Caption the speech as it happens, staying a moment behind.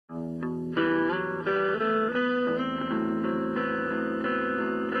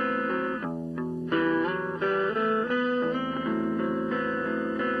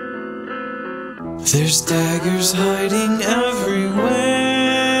There's daggers hiding everywhere,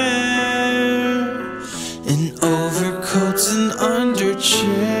 in overcoats and under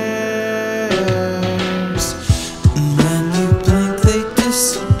chairs, and when you blink they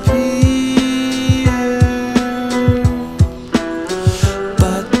disappear.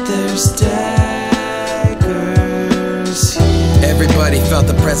 But there's daggers here. Everybody felt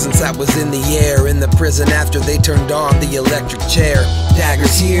the presence that was in the air in the prison after they turned on the electric chair.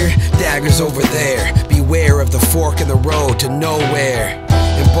 Daggers here, daggers over there. Beware of the fork in the road to nowhere.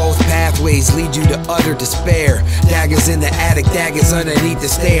 And both pathways lead you to utter despair. Daggers in the attic, daggers underneath the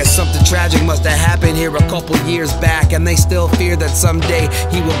stairs. Something tragic must have happened here a couple years back, and they still fear that someday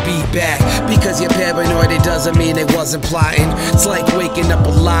he will be back. Because you're paranoid, it doesn't mean they wasn't plotting. It's like waking up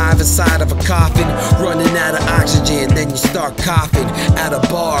alive inside of a coffin, running out of oxygen, then you start coughing. At a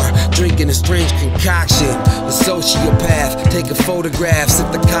bar, drinking a strange concoction. A sociopath, taking photographs. If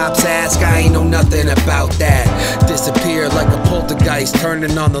the cops ask, I ain't know nothing about that. Disappear like a poltergeist,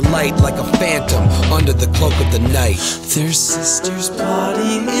 turning on the light like a phantom under the cloak of the night. There's sisters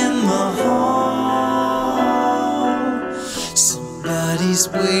plotting in the hall. Somebody's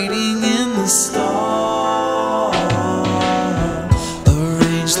waiting in the stall.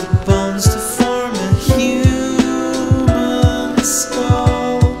 Arrange the bones to form a human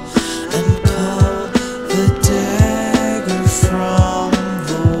skull, and pull the dagger from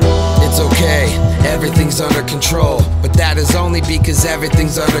the wall. It's okay, everything's under control, but that is only because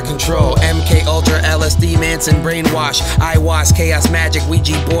everything's under control. MK Ultra, LSD, Manson, brainwash, eyewash, chaos magic,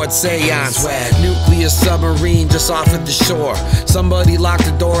 Ouija board, seance. Nuclear submarine just off of the shore. Somebody locked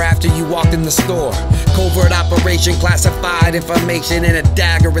the door after you walked in the store. Covert operation, classified information, and a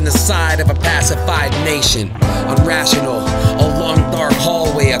dagger in the side of a pacified nation. Unrational, a long dark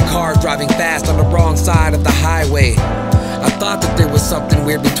hallway, a car driving fast on the wrong side of the highway. I thought that there was something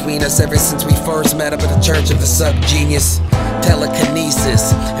weird between us ever since we first met up at the Church of the Subgenius.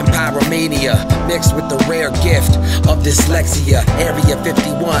 Telekinesis and pyromania mixed with the rare gift of dyslexia. Area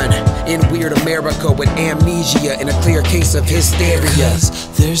 51 in weird America with amnesia and a clear case of hysteria.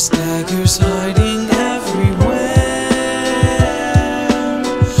 There's daggers hiding